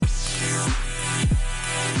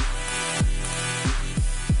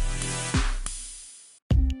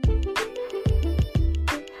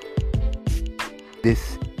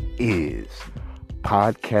This is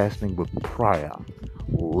Podcasting with PRIOP.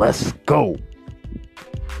 Let's go.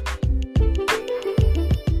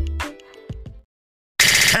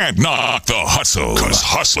 Can't knock the hustle, cause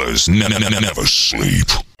hustlers never sleep.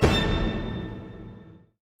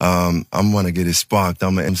 I'm gonna get it sparked.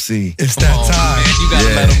 I'm an MC. It's that time. Man, you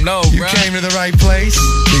gotta let them know, You came to the right place.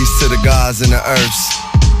 Peace to the gods and the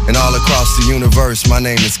earths, and all across the universe. My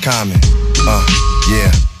name is Common.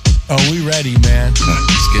 Yeah. Oh, we ready, man.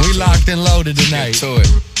 We locked and loaded tonight. Get to it.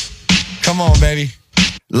 Come on, baby.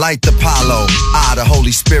 Light the Apollo, the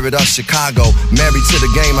Holy Spirit of Chicago. Married to the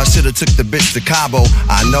game, I should've took the bitch to Cabo.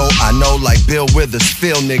 I know, like Bill Withers,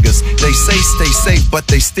 feel niggas. They say stay safe, but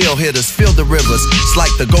they still hit us. Feel the rivers, it's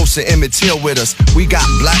like the ghosts of Emmett Till with us. We got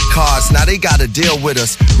black cards, now they gotta deal with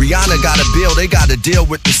us. Rihanna got a bill, they gotta deal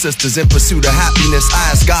with the sisters. In pursuit of happiness,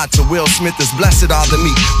 I ask God to Will Smith is blessed are the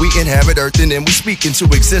meek. We inherit earth and then we speak into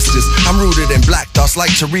existence. I'm rooted in black thoughts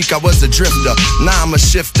like Tariq, I was a drifter. Now I'm a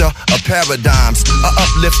shifter of paradigms, a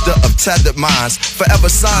uplifter of tethered minds. Forever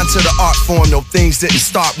signed to the art form, no things didn't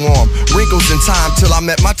start warm. Wrinkles in time till I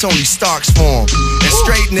met my Tony Stark's form. And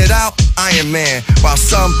straighten it out, Iron Man. While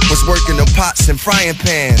some was working the pots and frying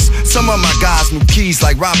pans. Some of my guys knew keys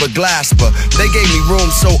like Robert Glasper. They gave me room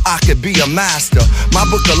so I could be a master. My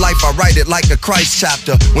book of life, I write it like a Christ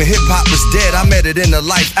chapter. When hip-hop was dead, I met it in the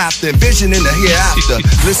life after. Envisioning the hereafter.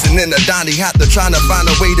 Listening to Donnie Hathaway, trying to find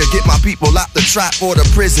a way to get my people out the trap or the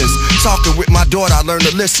prisons. Talking with my daughter, I learned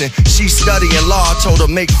to listen. She's studying law, I told her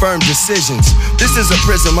make firm decisions. This is a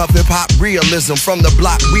prism of hip-hop realism. From the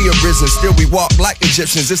block we arisen, still we walk like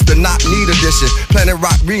Egyptians. It's the knock need edition, Planet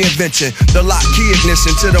Rock reinvention. The lock key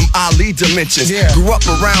ignition to them Ali dimensions. Grew up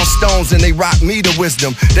around stones and they rock me to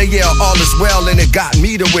wisdom. They yell all is well and it got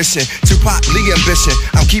me to wishing. Tupac Lee ambition,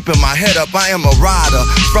 I'm keeping my head up, I am a rider.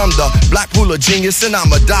 From the black pool of genius and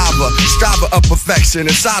I'm a diver. Striver of perfection,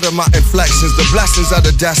 inside of my inflections. The blessings of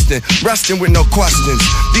the destined, resting with no questions.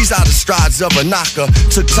 These are the strides of a knocker.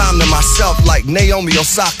 Took time to myself like Naomi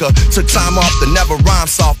Osaka. Took time off to never rhyme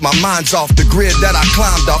soft. My mind's off the grid that I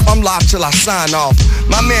climbed off. I'm live till I sign off.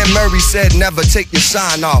 My man Murray said never take your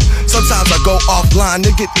shine off. Sometimes I go offline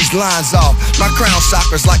to get these lines off. My crown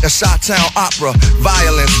chakras like a Chi-Town opera.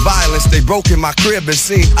 Violence, they broke in my crib and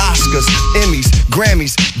seen Oscars, Emmys,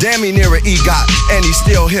 Grammys. Damn me near an EGOT, and he's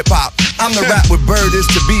still hip-hop. I'm the rap with Bird is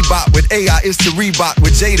to bebop, with AI is to Reebok,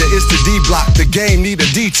 with Jada is to D-Block. The game need a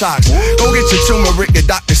detox. Go get your turmeric and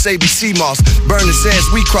Dr. Sabi Moss. Burning sands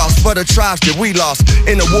we cross for the tribes that we lost.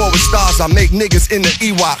 In the war with stars, I make niggas in the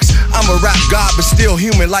Ewoks. I'm a rap god, but still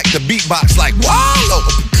human like the beatbox. Like, wow!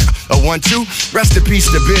 A 1-2, rest in peace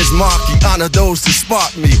to Biz Markie. Honor those who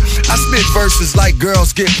spark me. I spit verses like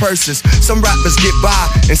girls get purses. Some rappers get by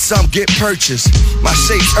and some get purchased. My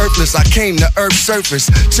shape's earthless, I came to earth's surface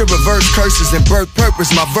to reverse curses and birth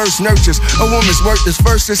purpose. My verse nurtures a woman's worth is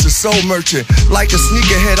first, it's a soul merchant. Like a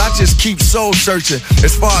sneakerhead, I just keep soul searching.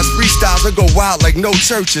 As far as freestyles, I go wild like no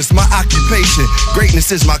churches. My occupation,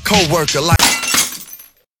 greatness is my co-worker. Like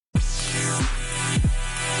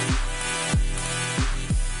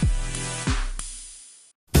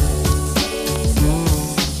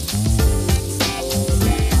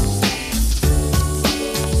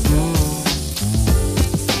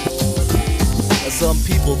some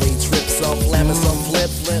people they trip, some flam and some flip.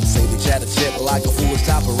 Say they chat a chip like a foolish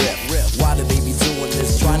top of rip. Why do they be doing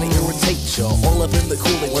this? Trying to irritate you. All up in the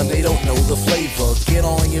Kool-Aid when they don't know the flavor. Get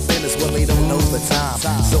on your business when they don't know the time.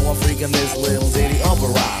 So I'm freaking this little ditty of a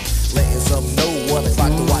rhyme. Letting some know what it's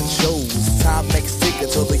like to watch shows. Time makes ticker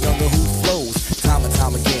to the younger who flows. Time and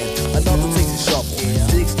time again, another takes a shovel.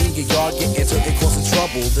 Digs in your yard, get entered and causing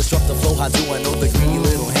trouble. Disrupt the flow, how do I know the greedy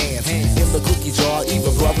little hands? In the cookie jar,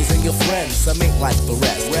 even brothers and your friends. Some ain't like the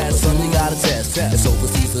rest, but some you gotta test. And so the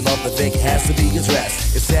season of the Vic has to be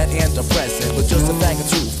addressed. It's sad and depressing, but just a fact of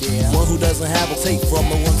truth. One who doesn't have a take from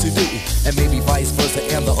the ones who do. And maybe vice versa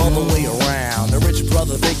and the other way around. The rich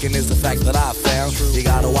brother thinking is the fact that I found. You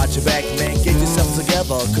gotta watch your back, man, get yourself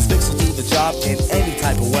together. Cause Vic's will do the job in any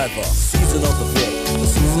type of weather. Season of the Vic, the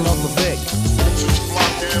season of the Vic.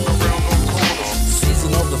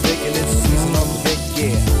 Season of the Vic, and it's the season of the Vic,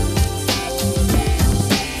 yeah.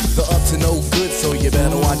 The up to no good, so you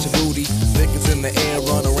better watch your booty. Vic is in the air,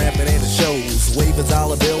 running rampant in the shows. Wave a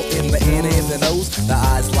dollar bill in the air and the nose. The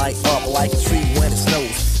eyes light up like a tree when it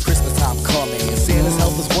snows. Christmas time coming, and Santa's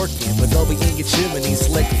help is working. But they'll be in your chimney,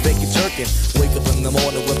 slick, bacon, jerkin. Wake up in the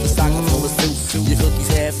morning with the stocking full of soup. Your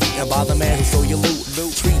cookies half eaten by the man who stole your loot.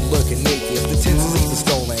 Street looking naked, the tents is even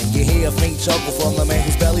stolen. You hear a faint chuckle from the man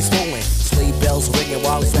whose belly's swollen. Sleigh bells ringing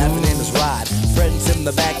while he's laughing in his ride. Friends in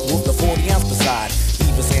the back with the 40 ounce beside.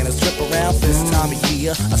 Even Santa's trip around around this time of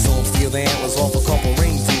year, I saw him steal the antlers off a couple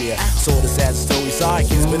reindeer. So the sad story, sorry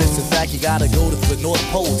kids, but it's in fact you gotta go to the North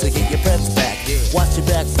Pole to get your pets back. Watch your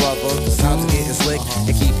back, brother, the times are getting slick,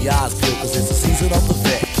 and keep your eyes peeled, cause it's the season of the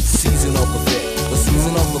Vic. Season of the Vic, the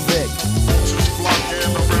season of the Vic.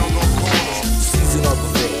 Season of the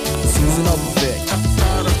Vic, the season of the Vic.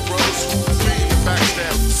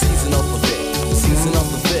 Season of the Vic, the season of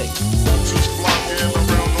the Vic.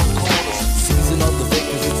 Season of the Vic,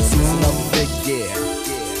 cause it's the season of the Vic, yeah.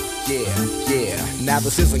 Now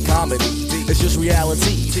this isn't comedy, it's just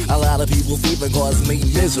reality. A lot of people thieving cause me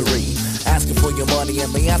misery. Asking for your money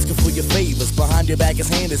and they asking for your favors. Behind your back is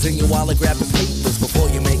handers in your wallet grabbing papers. Before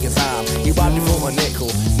you make it time, he robbed you for a nickel.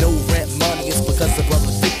 No rent money, it's because the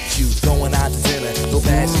brother picked you. Going out to dinner, no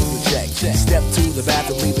pass you a check. Step to the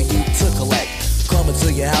bathroom, leaving you to collect. Coming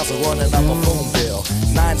to your house and running up a phone bill.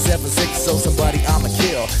 976, so somebody I'ma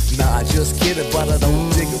kill. Nah, just kidding, but I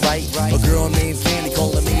don't dig it right. A girl named Candy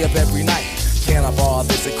calling me up every night. Can I borrow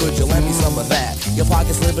this and could you lend me some of that? Your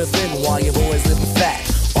pockets living thin while your boys living fat.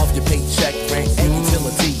 Off your paycheck, rent, and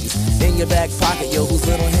utilities. In your back pocket, yo, whose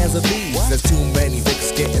little hands are these? There's too many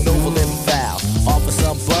Vicks getting over living foul. Offer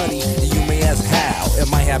somebody, and you may ask how. It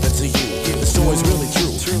might happen to you. The story's really true.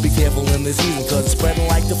 Be careful in this season, cause it's spreading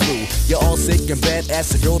like the flu. You're all sick in bed, ask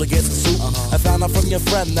the girl to get some soup. I found out from your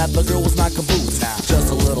friend that the girl was not caboose. Just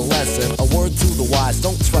a little lesson, a word to the wise.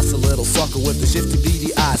 Don't trust a little sucker with the shifty beady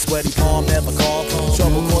eyes. Sweaty palm, never calm.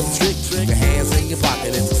 Trouble causes trick. Your hands in your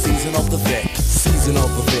pocket, it's the season of the Vic. Season of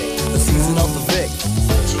the Vic, the season of the Vic.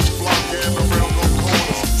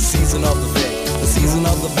 Season of the Vic, the season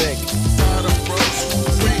of the Vic.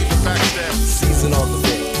 Season of the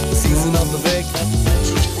Vic, the season of the Vic.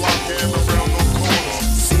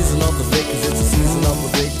 Season of the Vic, cause it's the season of the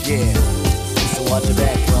Vic, yeah. So watch your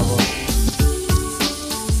back, brother.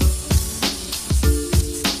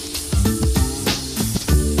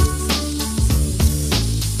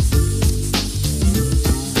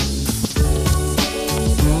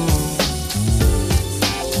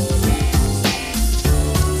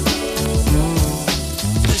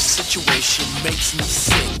 This situation makes me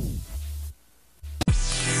sick.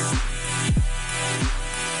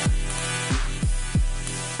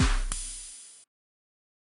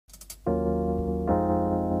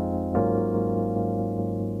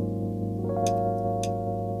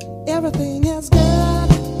 Everything is good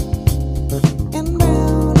and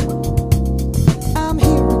brown. I'm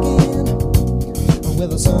here again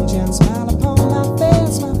with a sunshine smile upon my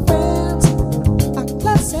face, my friends. A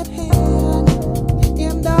close at hand,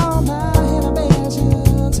 and all my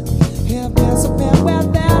inhibitions have disappeared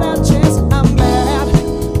without a trace. I'm glad,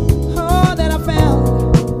 oh, that I found,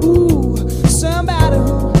 somebody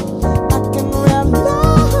who I can rely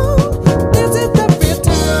on. This is the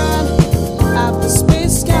return of the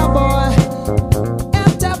space cowboy.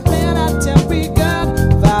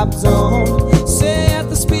 Say at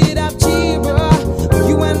the speed of cheaper,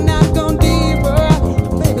 you and I gone deeper.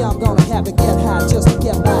 Maybe I'm gonna have to get high just to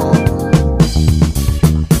get by.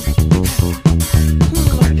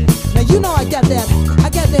 Now you know I got that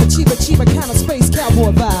cheaper kind of space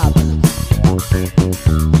cowboy vibe.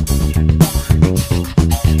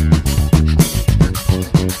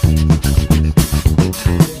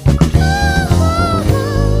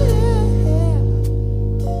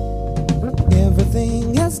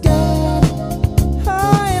 Everything is good.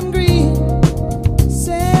 I am green.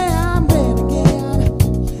 Say I'm red again.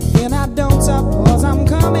 And I don't suppose I'm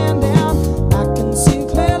coming down. I can see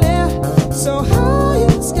clearly. So high in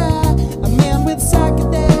the sky. A man with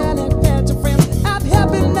psychedelic patch of friends. I've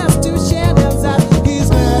happiness to share this out. He's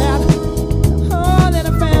glad. Oh, that I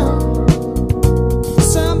found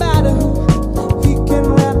somebody who he can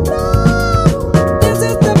rely on. This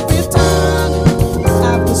is the return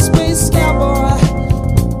of the space cowboy.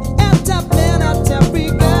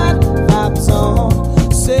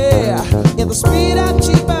 In the speed of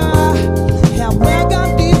cheaper, and we're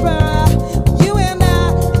gone deeper. You and I,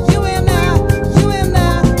 you and I, you and I.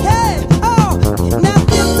 Hey, oh, now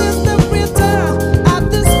this is the return of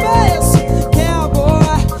the space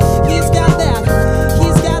cowboy. He's got that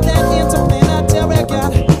interplanetary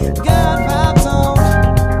good vibes on.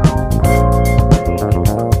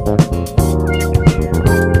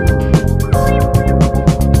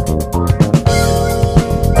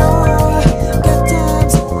 Good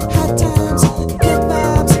times, hot times, good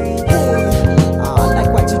vibes. Hey, oh, I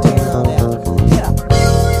like what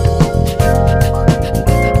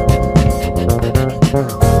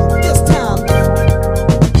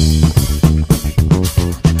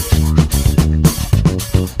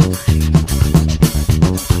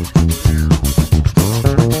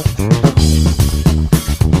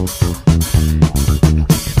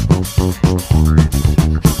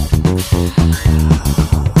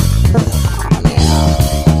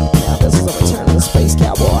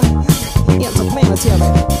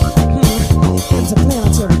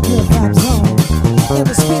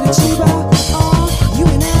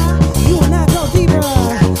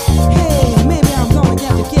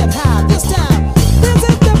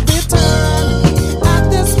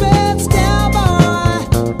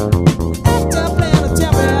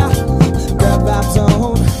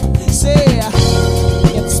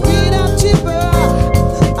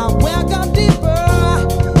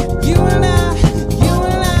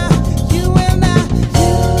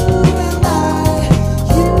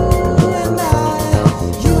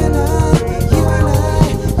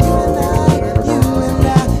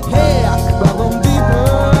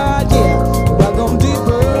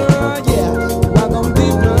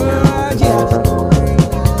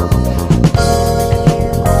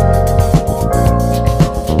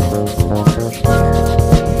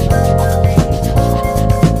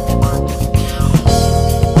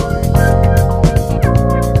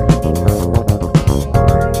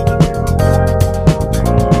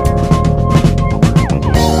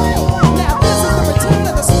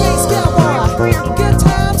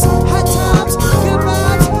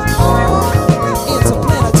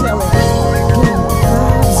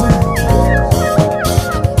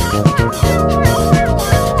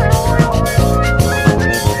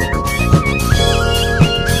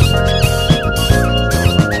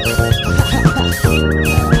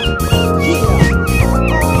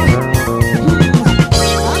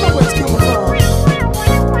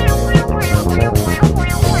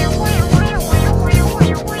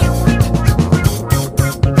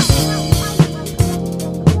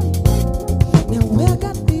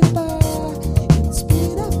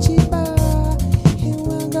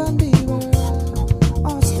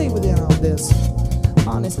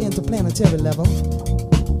planetary level.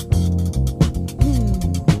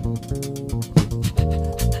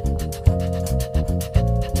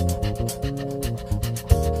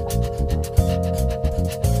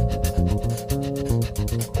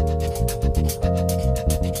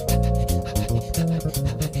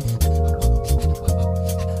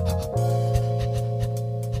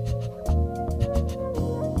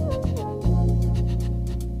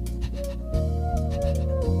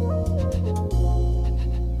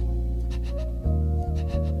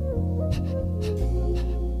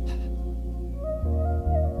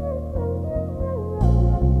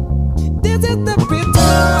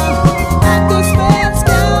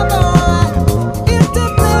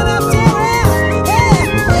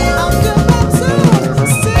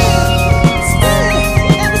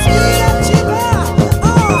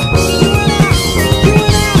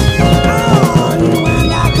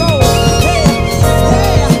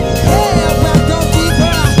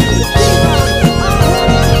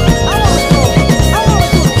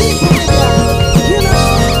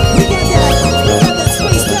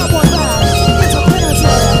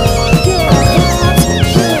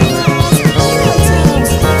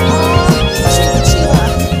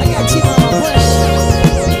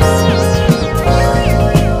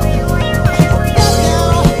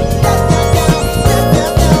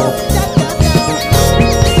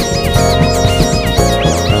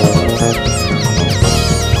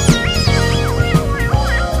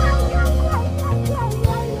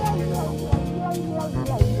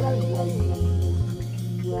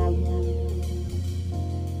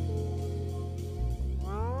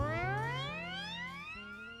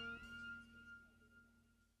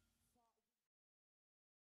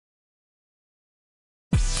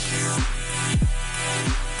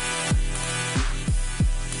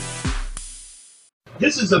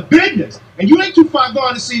 This is a business, and you ain't too far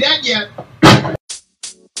gone to see that yet.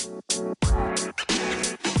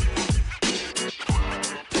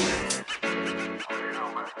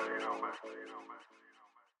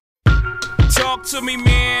 Talk to me,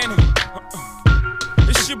 man.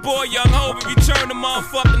 It's your boy Young Hope. If you turn the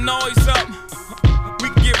motherfucking noise up, we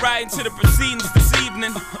can get right into the proceedings this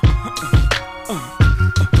evening.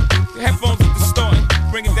 The headphones are distorting.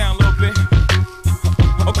 Bring it down a little bit.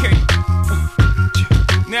 Okay.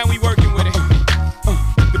 Now we working with it.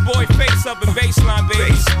 The boy Face up in baseline,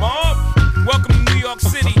 baby. Mob. Welcome to New York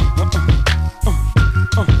City.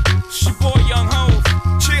 It's your boy Young Hove.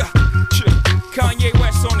 Cheer. Kanye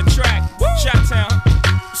West on the track. Chi-Town.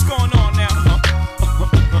 What's going on now?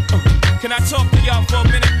 Can I talk to y'all for a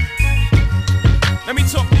minute? Let me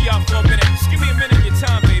talk to y'all for a minute. Just give me a minute of your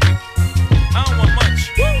time, baby. I don't want much.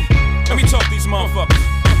 Let me talk to these motherfuckers.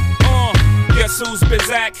 Guess who's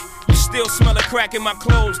Bizak? Still smell a crack in my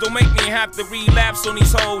clothes. Don't make me have to relapse on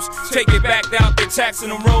these hoes. Take it back out, they taxing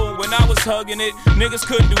the road. When I was hugging it, niggas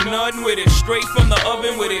couldn't do nothing with it. Straight from the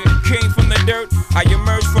oven with it. Came from the dirt. I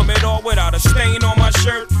emerged from it all without a stain on my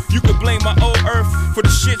shirt. You could blame my old earth for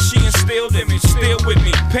the shit she instilled in me. Still with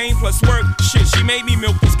me. Pain plus work. Shit, she made me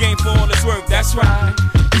milk this game for all its worth. That's right.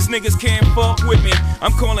 These niggas can't fuck with me.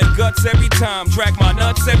 I'm calling guts every time. Drag my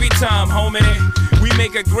nuts every time, homie. We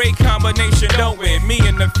make a great combination, don't we? Me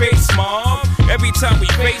and the face mob. Every time we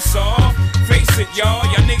face off, face it, y'all.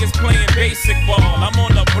 Y'all niggas playing basic ball. I'm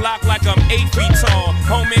on the block like I'm 8 feet tall.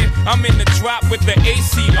 Homie, I'm in the drop with the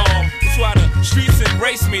AC off. That's why the streets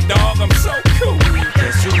embrace me, dog. I'm so cool.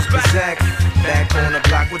 Guess who's Bizak? Back on the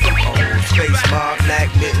block with them hoes. Face mob,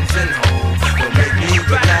 black mittens and hoes. Don't make me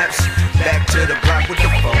relapse. Back to the block with the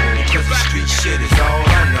phone. Cause the street shit is all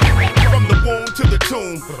I know. From the womb to the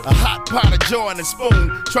tomb, a hot pot of joy and a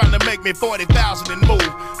spoon, trying to make me 40,000 and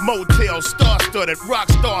move. Motel, star-studded, rock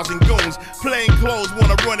stars and goons. Plain clothes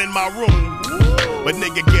wanna run in my room. But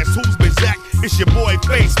nigga, guess who's Bizak? It's your boy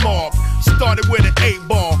Face Mob. Started with an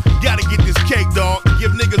 8-ball. Gotta get this cake, dog.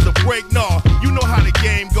 Give niggas a break, nah. You know how the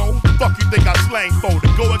game go. Fuck you think I slang for? To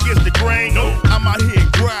go against the grain? No. I'm out here in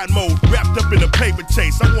grind mode, wrapped up in a paper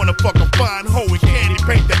chase. I wanna fuck a fine hoe and candy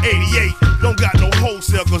paint the 88. Don't got no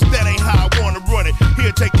wholesale, cause that ain't how I wanna run it.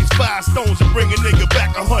 Here, take these 5 stones and bring a nigga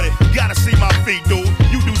back 100. Gotta see my feet, dude.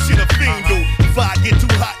 You do shit a fiend do. If I get too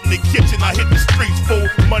hot in the kitchen, I hit the streets, fool.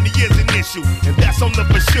 Money is an issue, and that's on the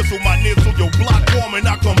for shizzle. My nizzle, your block warm and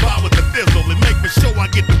I come by with the fizzle. And make for sure I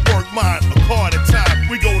get to work mine, a car at a time.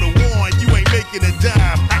 We go to war and you ain't making a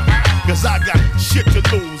dime. Cause I got shit to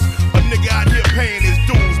lose. A nigga out here paying his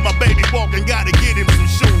dues. My baby walking, gotta get him some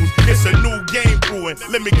shoes. It's a new game brewing.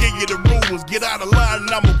 Let me give you the rules. Get out of line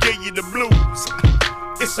and I'ma give you the blues.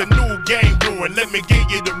 It's a new game brewing. Let me give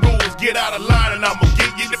you the rules. Get out of line and I'ma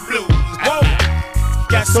give you the blues. Whoa.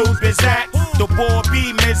 Guess who's Bizak? The boy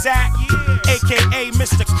B Mizak, aka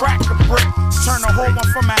Mr. Cracker Brick. Turn a whole one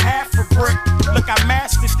from a half a brick. Look, I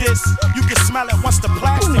mastered this. You can smell it once the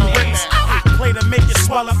plastic breaks. Hot play to make it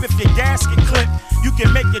swell up if your gasket clip. You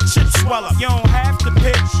can make your chips swell up. You don't have to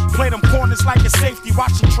pitch. Play them corners like a safety,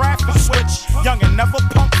 watching traffic switch. Young and never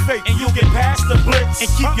pump fake, and you get past the blitz and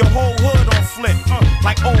keep your whole hood on flip.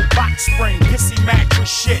 Like old box spring, pissy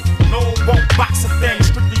mattress shit. No won't box a thing,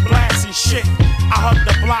 strictly blasting shit. I hug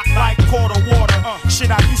the block like quarter water.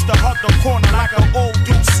 Shit, I used to hug the corner like an old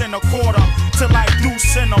deuce in a quarter. Till like deuce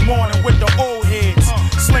in the morning with the old heads.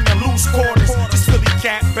 Slinging loose quarters. This Philly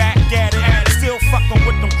cat back at it. Still fucking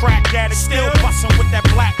with them crack addicts. Still busting with that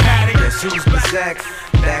black addict. Guess who's Bizak?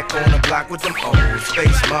 Back on the block with them O's.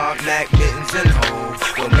 Face mark, Mac, mittens, and hoes.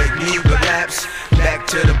 Don't make me relapse. Back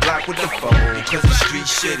to the block with the phone. Cause the street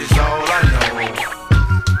shit is all I know.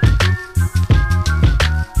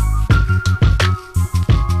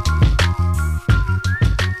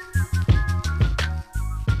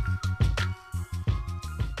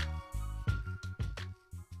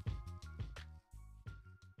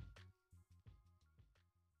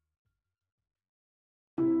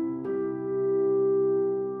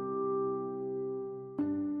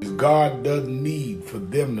 God doesn't need for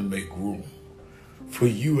them to make room for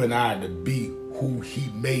you and I to be who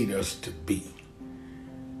he made us to be.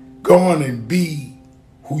 Go on and be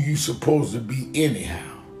who you supposed to be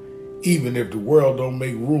anyhow. Even if the world don't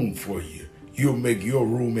make room for you, you'll make your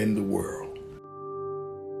room in the world.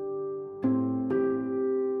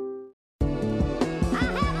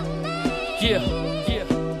 Yeah.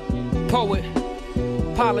 Poet,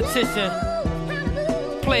 politician,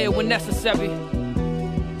 player when necessary.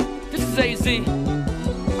 This is AZ.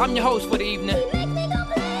 I'm your host for the evening.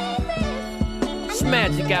 It's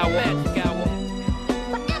Magic Hour.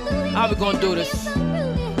 How we gonna do this?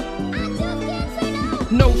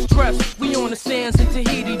 No stress, we on the sands in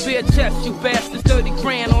Tahiti. Bare chest, you bastards, 30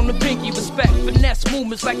 grand on the pinky. Respect, finesse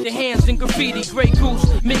movements like the hands in graffiti. Grey goose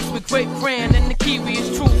mixed with grape cran, and the kiwi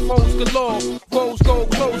is true. Foes galore, rose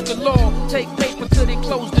gold clothes galore. Take paper till they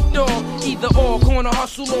close the door. Either or, corner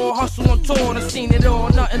hustle or hustle on tour. I've seen it all,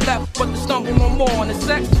 nothing left but to stumble on more. And the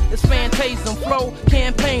sex is phantasm flow,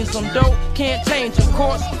 campaigns them dope. Can't change them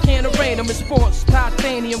course, can't arraign them in sports.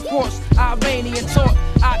 Titanium quartz, Iranian taught.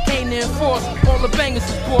 I came to enforce all the bangers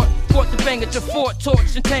is bought. Fought to bang at your fort,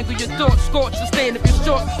 torch, entangle your thoughts, scorch, sustain if you're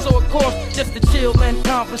short. So of course, just to chill and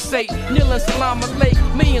conversate. Kneeling salam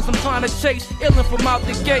alaikum, millions I'm trying to chase. Illin' from out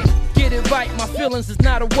the gate, get it right, my feelings is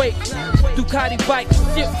not awake. Ducati bikes,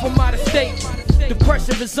 ship from out of state. The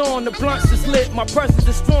pressure is on, the blunts is lit. My presence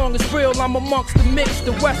is strong, it's real, I'm amongst the mix.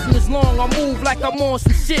 The western is long, I move like I'm on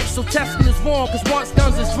some shit. So testing is wrong, cause once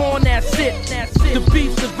guns is drawn, that's it. The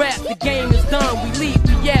beef's a rap, the game is done. We leap,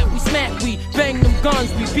 we yap, we smack, we bang them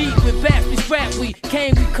guns. We beat with bats, we scrap, we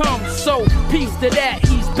came, we come. So, peace to that,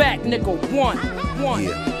 he's back, nigga, one.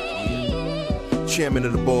 Yeah. Chairman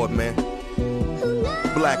of the board, man.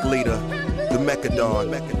 Black leader, the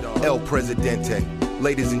Mechadon, El Presidente.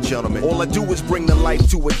 Ladies and gentlemen, all I do is bring the life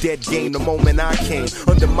to a dead game. The moment I came,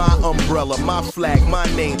 under my umbrella, my flag, my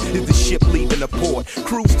name is the ship leaving the port.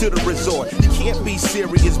 Cruise to the resort. You can't be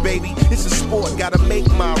serious, baby. It's a sport. Gotta make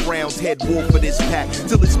my rounds, head wolf for this pack.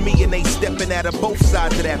 Till it's me and they stepping at her, both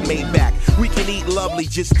sides of that Maybach. We can eat lovely,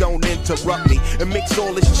 just don't interrupt me. And mix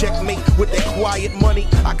all this checkmate with that quiet money.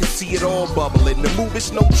 I can see it all bubbling. The move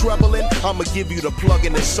is no troubling. I'ma give you the plug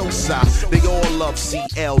in the SOSI. They all love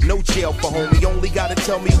CL. No jail for homie. Only gotta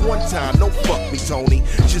tell me one time. No fuck me, Tony.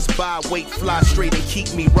 Just buy, wait, fly straight and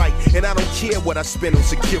keep me right. And I don't care what I spend on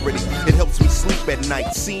security. It helps me sleep at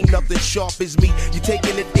night. See nothing sharp as me. You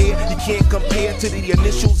taking it there? You can't compare to the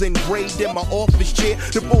initials engraved in my office chair.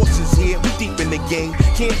 The boss is here. We deep in the game.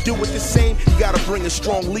 Can't do it the same. You gotta bring a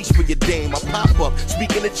strong leash for your dame. I pop up,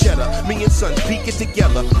 speaking of cheddar. Me and son peeking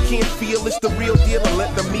together. Can't feel it's the real deal. I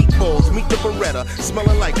let the meatballs meet the Beretta.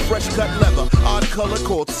 Smelling like fresh cut leather. Odd color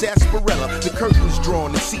called sarsaparilla. The curtains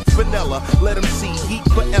drawn, the seats vanilla. Let them see heat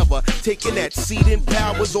forever. Taking that seat in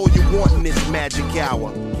power's all you want in this magic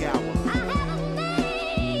hour.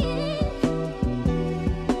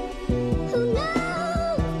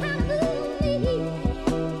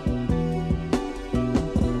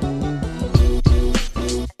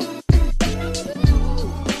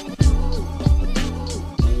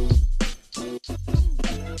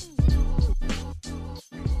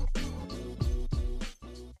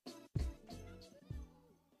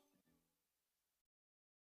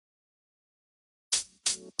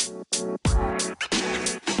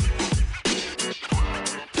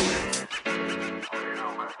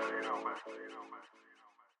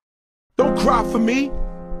 Don't cry for me.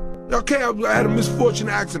 Okay, I had a misfortune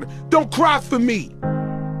accident. Don't cry for me.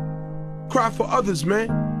 Cry for others, man.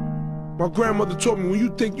 My grandmother told me, when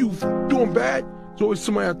you think you doing bad, there's always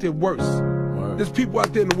somebody out there worse. Right. There's people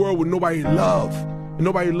out there in the world with nobody to love, and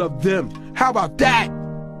nobody love them. How about that?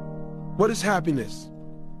 What is happiness?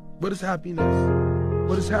 What is happiness?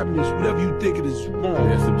 What is happiness? Whatever you think it is wrong.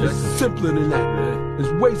 It's simpler than that. Yeah. It's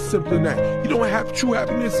way simpler than that. You know what true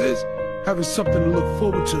happiness is? Having something to look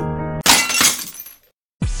forward to.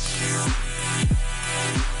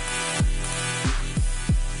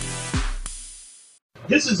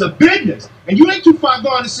 This is a business, and you ain't too far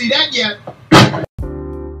gone to see that yet.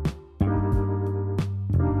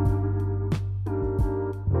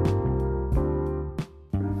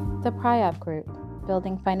 The PRIOP Group,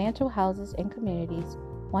 building financial houses in communities,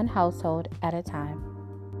 one household at a time.